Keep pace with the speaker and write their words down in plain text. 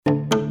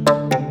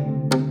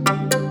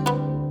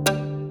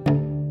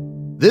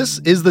This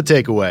is The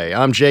Takeaway.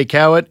 I'm Jay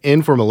Cowett,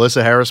 in for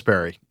Melissa Harris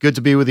Perry. Good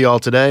to be with you all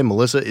today.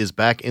 Melissa is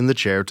back in the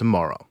chair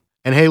tomorrow.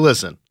 And hey,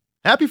 listen,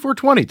 happy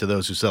 420 to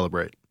those who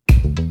celebrate.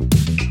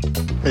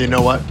 Hey, you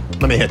know what?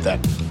 Let me hit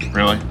that.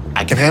 Really?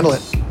 I can handle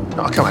it.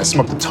 Oh, come on, I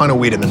smoked a ton of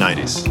weed in the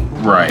 90s.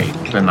 Right,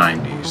 the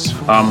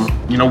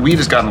 90s. Weed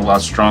has gotten a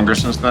lot stronger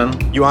since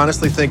then. You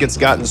honestly think it's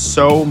gotten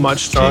so much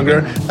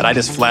stronger that I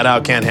just flat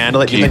out can't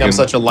handle it? You think I'm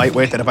such a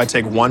lightweight that if I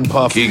take one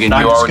puff... Keegan,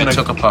 you already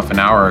took a puff an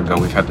hour ago.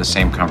 We've had the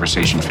same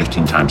conversation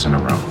 15 times in a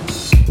row.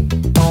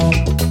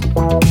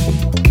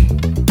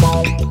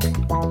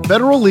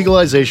 Federal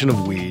legalization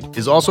of weed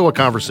is also a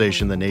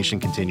conversation the nation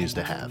continues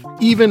to have,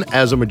 even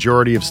as a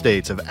majority of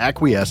states have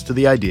acquiesced to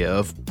the idea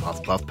of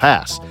puff, puff,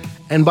 pass.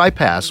 And by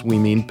pass, we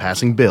mean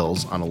passing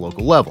bills on a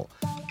local level.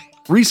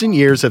 Recent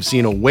years have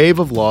seen a wave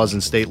of laws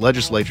in state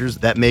legislatures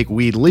that make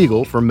weed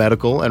legal for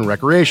medical and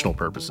recreational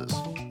purposes.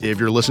 If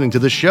you're listening to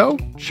this show,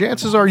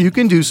 chances are you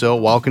can do so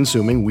while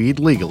consuming weed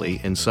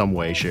legally in some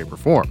way, shape, or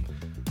form.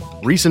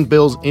 Recent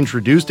bills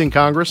introduced in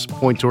Congress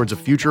point towards a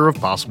future of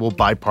possible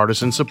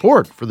bipartisan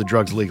support for the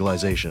drug's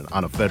legalization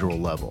on a federal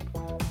level.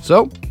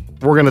 So,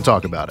 we're going to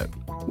talk about it.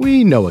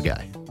 We know a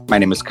guy. My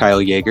name is Kyle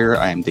Yeager.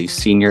 I am the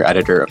senior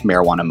editor of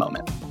Marijuana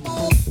Moment.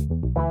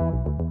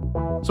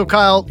 So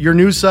Kyle, your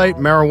news site,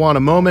 Marijuana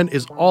Moment,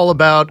 is all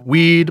about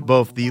weed,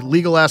 both the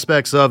legal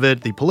aspects of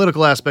it, the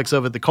political aspects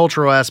of it, the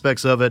cultural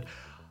aspects of it.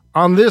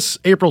 On this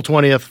April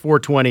 20th,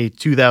 4/20,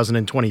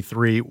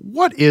 2023,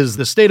 what is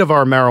the state of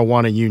our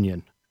marijuana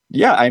union?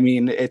 Yeah, I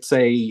mean, it's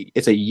a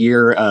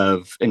year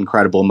of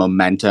incredible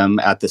momentum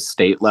at the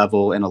state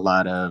level and a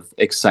lot of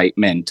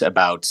excitement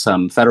about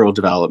some federal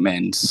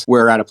developments.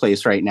 We're at a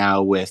place right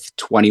now with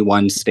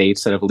 21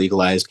 states that have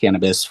legalized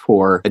cannabis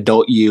for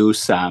adult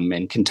use,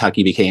 and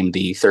Kentucky became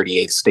the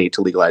 38th state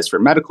to legalize for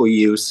medical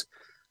use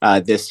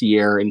this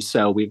year. And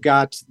so we've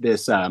got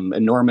this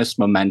enormous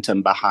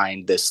momentum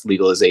behind this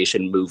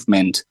legalization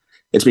movement.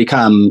 It's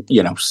become,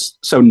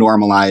 so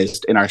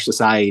normalized in our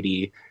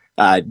society.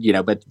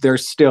 But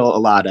there's still a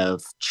lot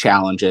of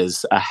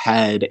challenges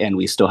ahead, and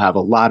we still have a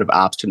lot of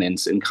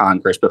obstinance in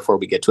Congress before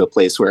we get to a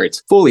place where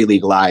it's fully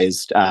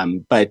legalized.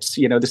 But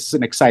this is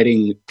an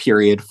exciting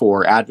period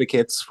for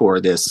advocates for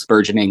this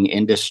burgeoning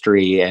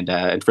industry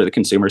and for the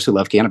consumers who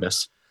love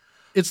cannabis.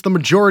 It's the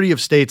majority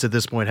of states at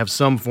this point have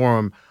some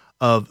form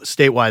of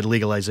statewide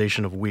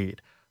legalization of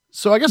weed.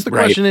 So I guess the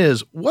question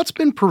is, what's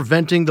been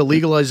preventing the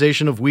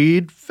legalization of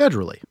weed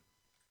federally?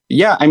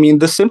 Yeah, I mean,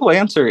 the simple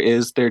answer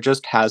is there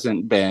just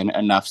hasn't been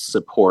enough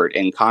support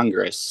in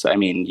Congress. I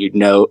mean,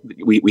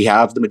 we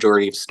have the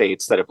majority of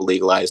states that have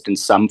legalized in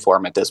some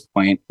form at this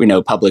point. We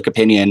know public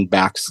opinion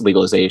backs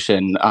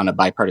legalization on a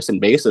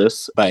bipartisan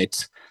basis,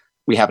 but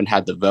we haven't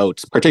had the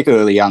votes,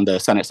 particularly on the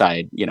Senate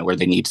side, where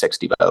they need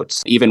 60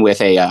 votes. Even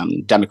with a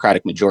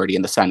Democratic majority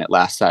in the Senate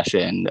last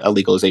session, a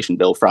legalization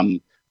bill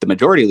from the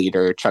majority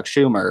leader, Chuck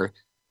Schumer,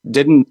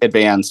 didn't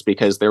advance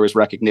because there was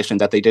recognition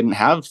that they didn't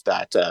have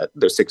that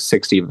those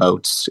 660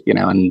 votes,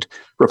 and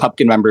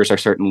Republican members are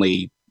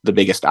certainly the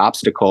biggest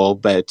obstacle,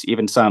 but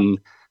even some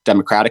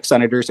Democratic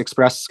senators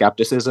expressed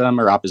skepticism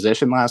or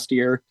opposition last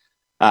year.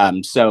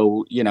 There's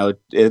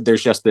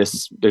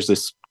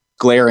this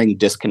glaring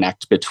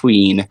disconnect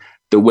between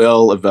the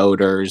will of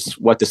voters,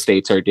 what the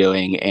states are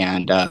doing,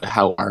 and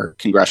how our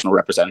congressional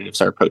representatives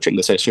are approaching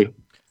this issue.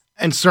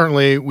 And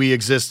certainly we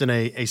exist in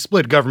a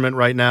split government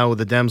right now with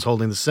the Dems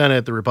holding the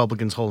Senate, the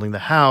Republicans holding the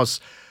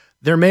House.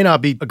 There may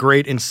not be a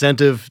great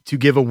incentive to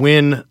give a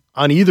win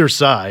on either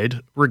side,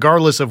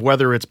 regardless of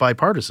whether it's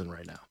bipartisan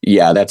right now.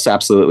 Yeah, that's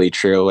absolutely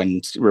true.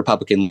 And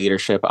Republican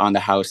leadership on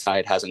the House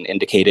side hasn't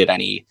indicated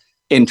any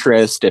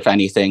interest. If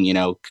anything,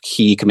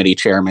 key committee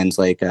chairmen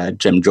like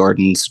Jim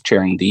Jordan's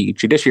chairing the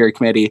Judiciary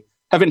Committee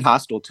have been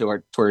hostile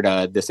toward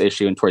this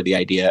issue and toward the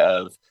idea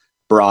of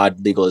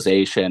broad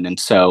legalization. And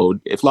so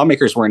if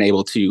lawmakers weren't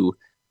able to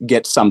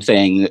get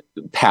something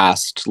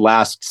passed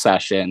last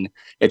session,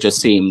 it just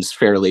seems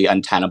fairly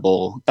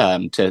untenable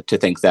to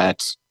think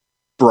that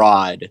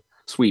broad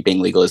sweeping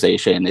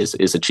legalization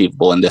is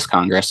achievable in this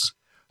Congress.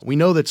 We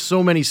know that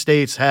so many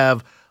states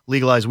have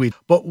legalized weed,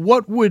 but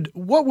what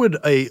would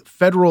a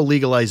federal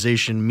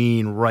legalization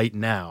mean right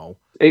now?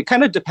 It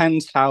kind of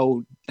depends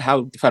how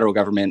the federal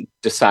government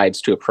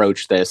decides to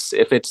approach this.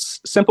 If it's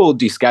simple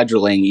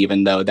descheduling,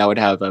 even though that would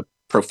have a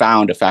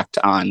profound effect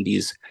on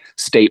these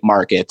state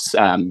markets,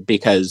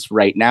 because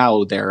right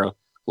now they're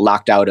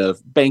locked out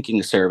of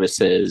banking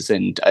services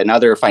and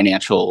other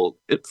financial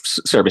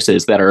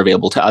services that are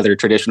available to other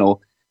traditional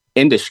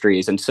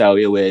industries. And so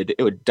it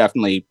would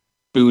definitely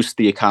boost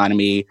the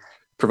economy,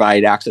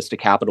 provide access to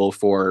capital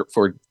for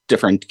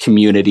different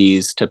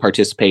communities to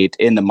participate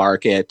in the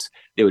market.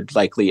 It would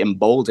likely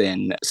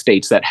embolden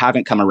states that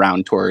haven't come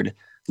around toward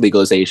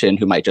legalization,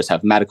 who might just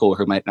have medical or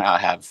who might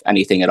not have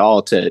anything at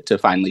all, to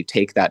finally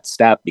take that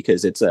step,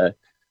 because it's a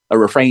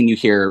refrain you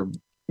hear,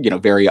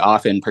 very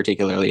often,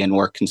 particularly in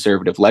more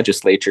conservative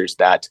legislatures,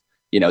 that,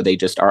 they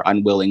just are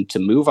unwilling to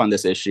move on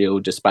this issue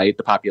despite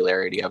the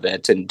popularity of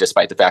it and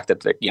despite the fact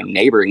that the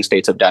neighboring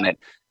states have done it,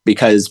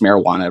 because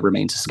marijuana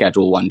remains a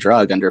Schedule I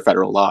drug under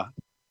federal law.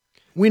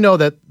 We know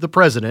that the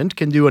president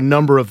can do a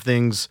number of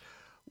things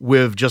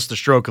with just the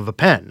stroke of a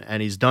pen,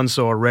 and he's done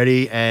so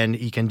already, and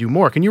he can do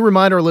more. Can you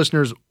remind our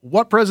listeners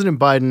what President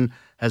Biden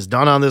has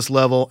done on this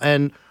level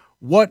and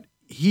what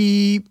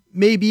he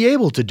may be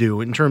able to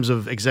do in terms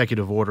of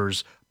executive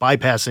orders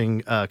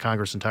bypassing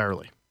Congress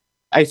entirely?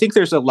 I think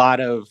there's a lot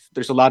of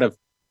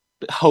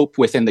hope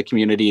within the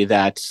community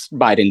that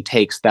Biden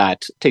takes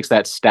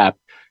that step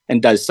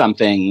and does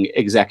something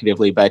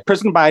executively. But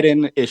President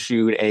Biden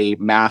issued a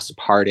mass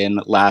pardon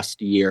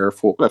last year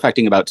for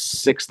affecting about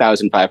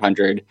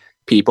 6,500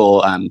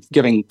 people,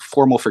 giving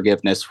formal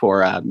forgiveness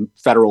for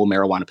federal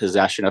marijuana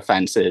possession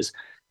offenses.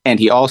 And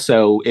he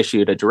also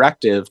issued a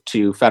directive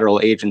to federal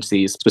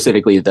agencies,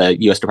 specifically the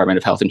U.S. Department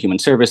of Health and Human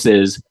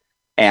Services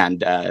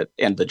and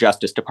the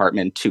Justice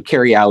Department, to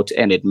carry out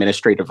an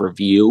administrative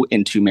review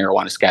into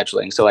marijuana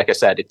scheduling. So like I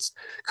said, it's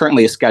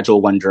currently a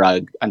Schedule I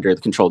drug under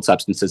the Controlled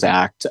Substances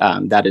Act.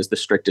 That is the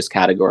strictest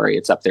category.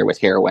 It's up there with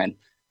heroin.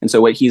 And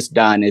so what he's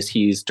done is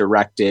he's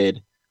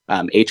directed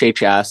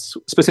HHS,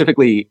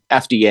 specifically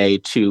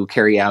FDA, to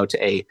carry out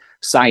a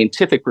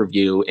scientific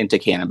review into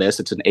cannabis.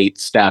 It's an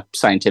 8-step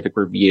scientific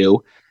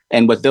review.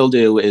 And what they'll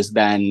do is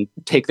then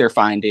take their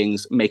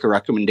findings, make a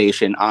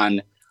recommendation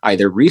on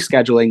either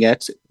rescheduling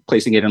it,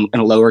 placing it in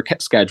a lower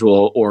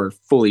schedule, or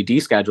fully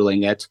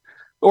descheduling it,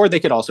 or they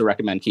could also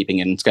recommend keeping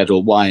it in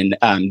Schedule I.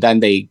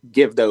 Then they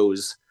give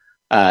those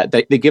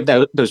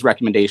those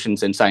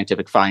recommendations and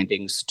scientific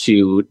findings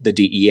to the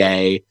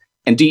DEA,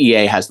 and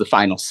DEA has the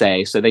final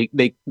say. So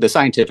the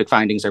scientific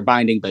findings are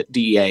binding, but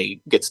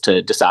DEA gets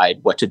to decide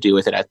what to do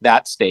with it at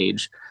that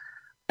stage.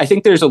 I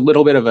think there's a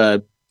little bit of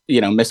a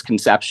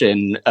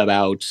misconception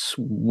about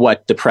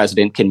what the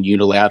president can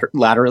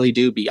unilaterally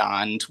do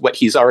beyond what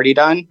he's already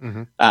done.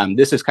 Mm-hmm.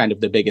 This is kind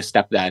of the biggest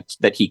step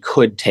that he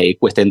could take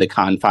within the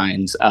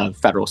confines of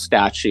federal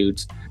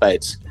statutes.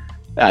 But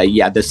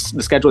the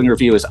scheduling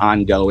review is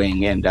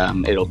ongoing, and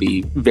it'll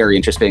be very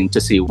interesting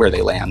to see where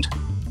they land.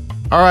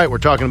 All right, we're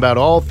talking about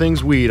all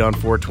things weed on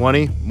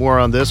 420. More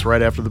on this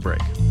right after the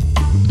break.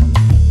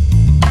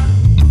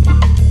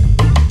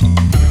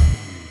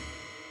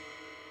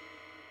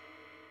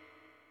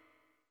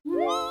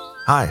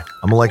 Hi,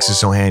 I'm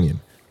Alexis Ohanian.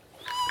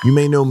 You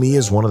may know me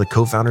as one of the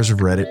co-founders of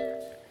Reddit,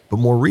 but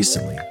more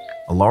recently,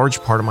 a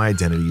large part of my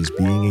identity is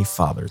being a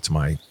father to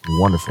my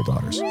wonderful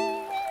daughters.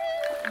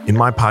 In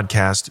my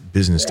podcast,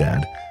 Business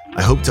Dad,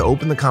 I hope to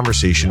open the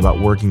conversation about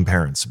working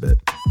parents a bit.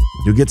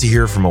 You'll get to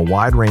hear from a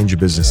wide range of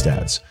business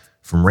dads,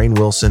 from Rainn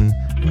Wilson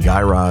and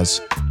Guy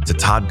Raz to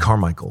Todd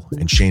Carmichael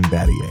and Shane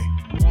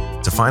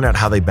Battier, to find out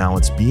how they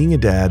balance being a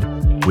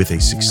dad with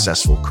a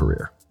successful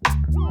career.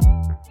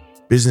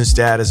 Business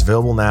Dad is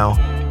available now,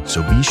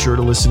 so be sure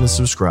to listen and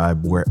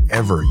subscribe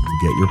wherever you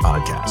get your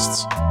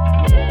podcasts.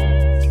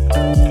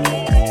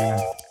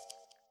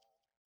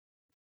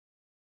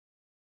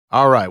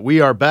 All right, we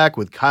are back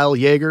with Kyle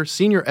Jaeger,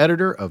 senior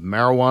editor of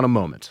Marijuana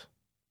Moment.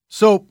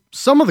 So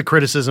some of the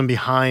criticism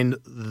behind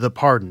the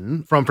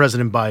pardon from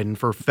President Biden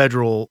for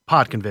federal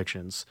pot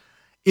convictions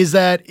is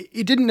that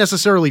it didn't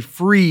necessarily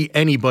free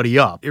anybody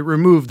up. It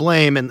removed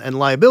blame and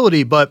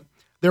liability, but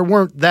there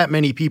weren't that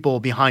many people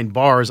behind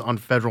bars on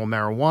federal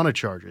marijuana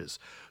charges.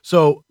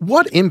 So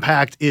what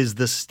impact is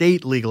the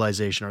state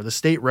legalization or the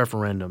state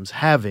referendums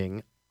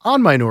having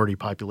on minority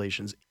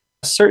populations?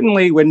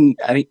 Certainly when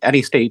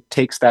any state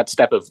takes that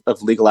step of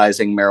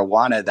legalizing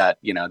marijuana,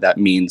 that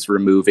means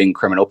removing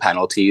criminal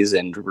penalties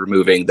and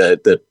removing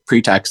the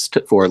pretext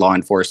for law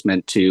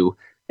enforcement to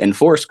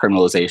enforce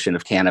criminalization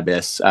of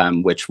cannabis,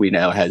 which we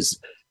know has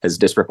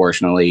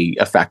disproportionately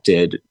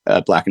affected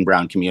Black and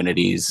Brown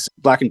communities.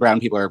 Black and Brown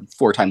people are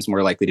 4 times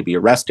more likely to be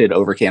arrested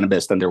over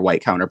cannabis than their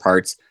white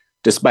counterparts,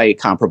 despite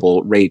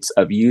comparable rates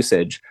of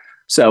usage.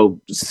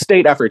 So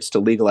state efforts to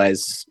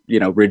legalize,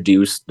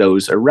 reduce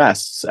those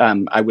arrests.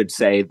 I would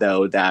say,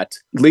 though, that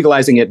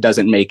legalizing it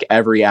doesn't make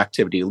every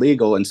activity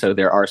legal. And so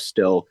there are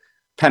still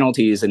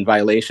penalties and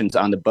violations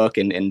on the book.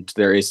 And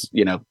there is,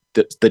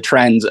 the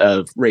trends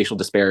of racial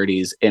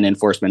disparities in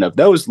enforcement of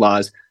those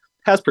laws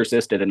has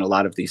persisted in a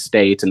lot of these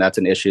states. And that's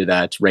an issue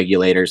that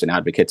regulators and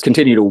advocates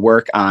continue to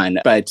work on.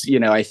 But,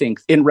 I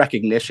think in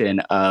recognition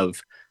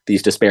of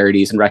these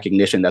disparities and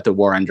recognition that the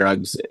war on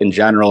drugs in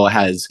general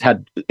has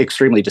had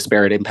extremely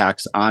disparate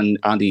impacts on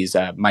these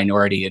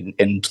minority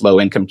and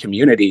low-income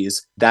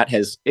communities, that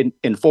has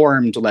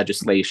informed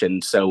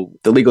legislation. So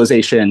the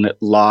legalization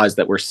laws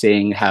that we're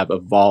seeing have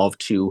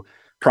evolved to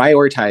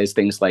prioritize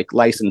things like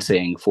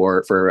licensing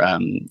for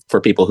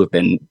people who've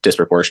been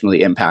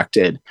disproportionately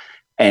impacted,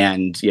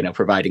 and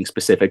providing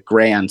specific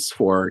grants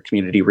for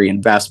community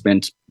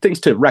reinvestment,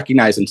 things to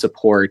recognize and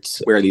support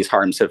where these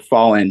harms have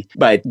fallen.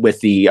 But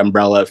with the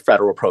umbrella of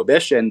federal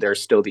prohibition, there's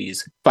still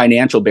these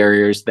financial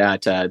barriers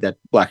that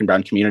Black and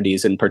Brown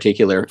communities in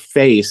particular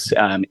face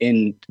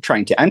in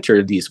trying to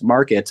enter these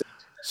markets.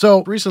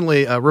 So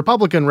recently,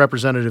 Republican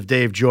Representative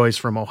Dave Joyce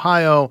from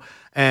Ohio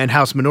and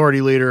House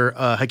Minority Leader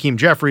Hakeem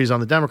Jeffries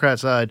on the Democrat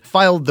side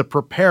filed the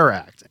PREPARE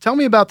Act. Tell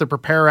me about the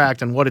PREPARE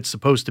Act and what it's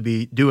supposed to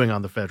be doing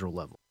on the federal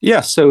level. Yeah,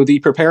 so the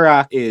PREPARE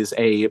Act is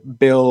a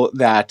bill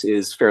that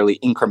is fairly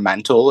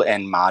incremental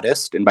and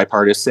modest and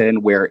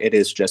bipartisan, where it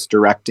is just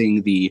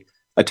directing the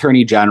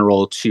Attorney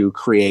General to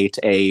create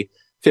a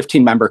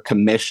 15-member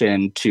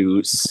commission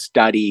to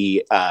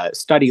study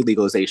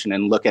legalization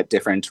and look at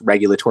different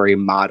regulatory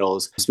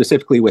models,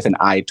 specifically with an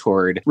eye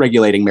toward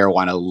regulating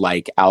marijuana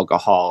like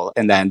alcohol.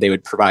 And then they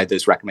would provide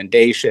those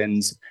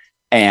recommendations.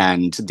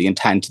 And the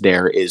intent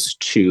there is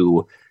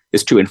to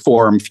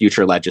inform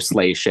future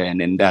legislation.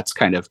 And that's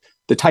kind of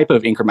the type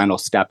of incremental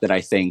step that I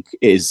think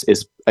is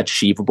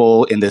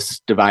achievable in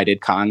this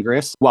divided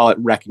Congress. While it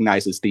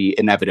recognizes the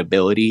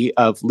inevitability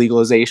of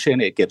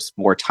legalization, it gives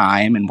more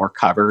time and more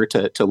cover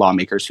to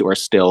lawmakers who are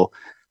still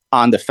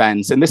on the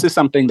fence. And this is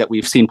something that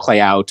we've seen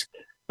play out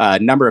a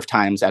number of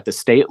times at the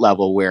state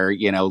level, where,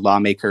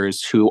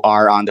 lawmakers who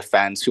are on the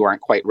fence, who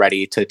aren't quite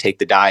ready to take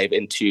the dive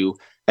into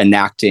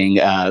enacting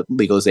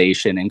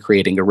legalization and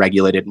creating a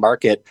regulated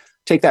market,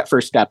 take that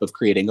first step of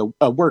creating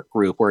a work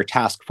group or a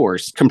task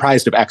force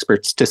comprised of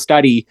experts to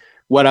study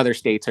what other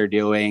states are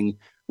doing,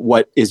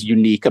 what is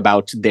unique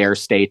about their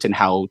state, and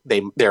how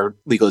their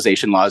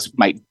legalization laws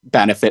might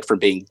benefit from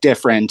being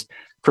different,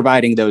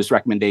 providing those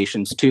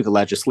recommendations to the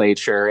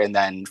legislature. And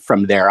then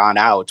from there on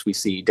out, we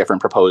see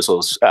different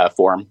proposals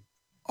form.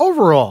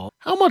 Overall,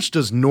 how much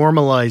does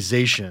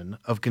normalization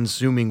of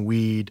consuming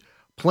weed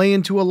play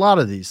into a lot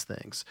of these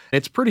things?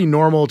 It's pretty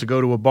normal to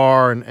go to a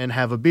bar and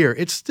have a beer.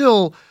 It's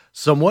still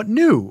somewhat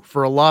new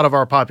for a lot of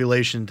our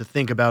population to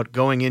think about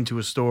going into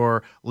a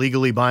store,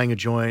 legally buying a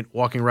joint,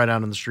 walking right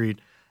out on the street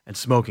and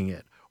smoking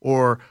it,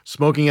 or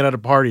smoking it at a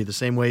party the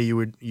same way you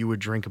would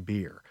drink a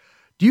beer.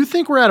 Do you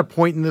think we're at a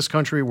point in this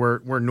country where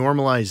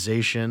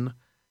normalization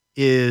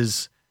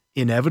is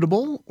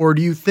inevitable, or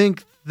do you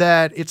think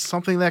that it's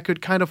something that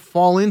could kind of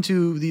fall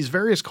into these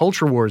various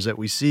culture wars that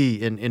we see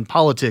in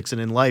politics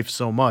and in life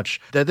so much,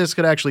 that this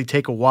could actually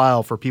take a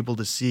while for people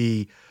to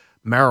see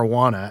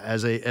marijuana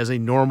as a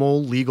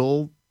normal,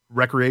 legal,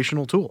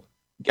 recreational tool?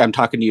 I'm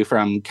talking to you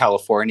from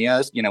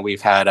California.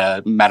 We've had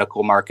a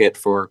medical market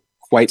for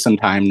quite some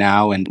time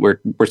now, and we're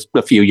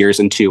a few years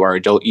into our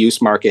adult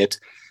use market.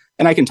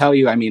 And I can tell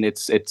you,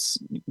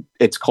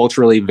 it's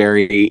culturally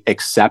very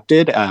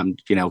accepted,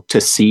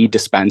 to see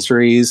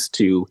dispensaries,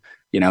 to,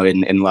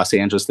 in Los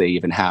Angeles, they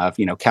even have,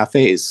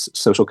 cafes,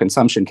 social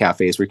consumption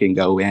cafes where you can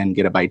go in,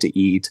 get a bite to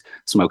eat,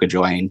 smoke a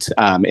joint.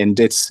 And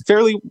it's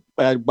fairly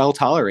well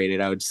tolerated,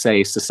 I would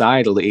say,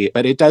 societally,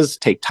 but it does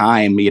take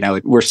time.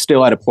 We're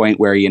still at a point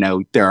where,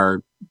 there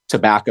are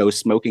tobacco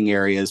smoking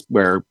areas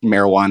where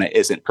marijuana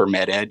isn't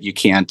permitted. You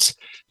can't,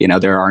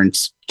 there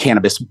aren't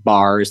cannabis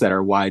bars that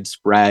are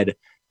widespread.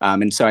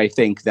 And so I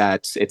think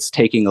that it's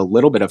taking a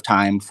little bit of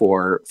time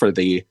for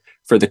the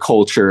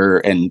culture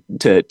and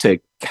to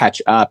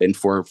catch up, and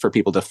for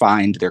people to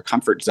find their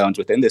comfort zones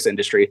within this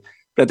industry.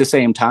 But at the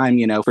same time,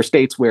 for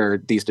states where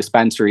these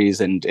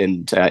dispensaries and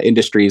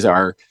industries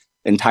are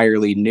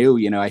entirely new,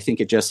 I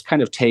think it just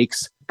kind of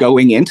takes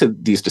going into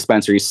these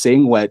dispensaries,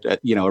 seeing what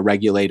a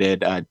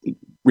regulated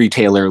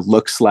retailer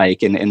looks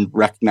like, and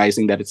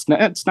recognizing that it's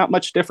not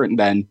much different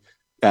than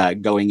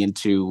going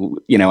into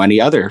any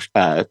other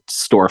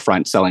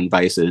storefront selling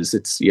vices.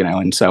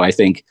 And so I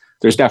think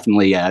there's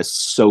definitely a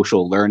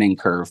social learning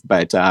curve,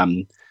 but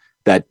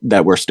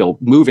that we're still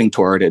moving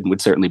toward, and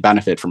would certainly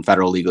benefit from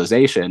federal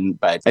legalization.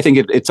 But I think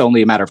it's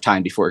only a matter of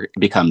time before it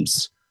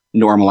becomes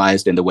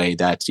normalized in the way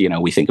that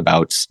we think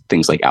about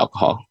things like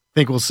alcohol.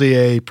 Think we'll see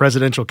a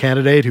presidential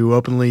candidate who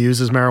openly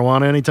uses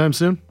marijuana anytime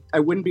soon? I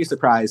wouldn't be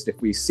surprised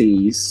if we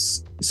see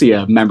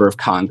a member of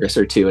Congress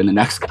or two in the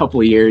next couple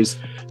of years.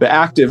 The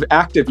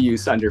active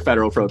use under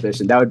federal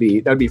prohibition, that would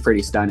be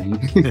pretty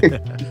stunning.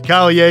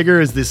 Kyle Jaeger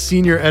is the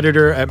senior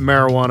editor at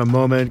Marijuana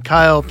Moment.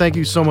 Kyle, thank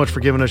you so much for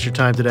giving us your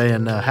time today,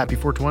 and happy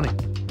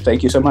 420.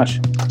 Thank you so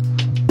much.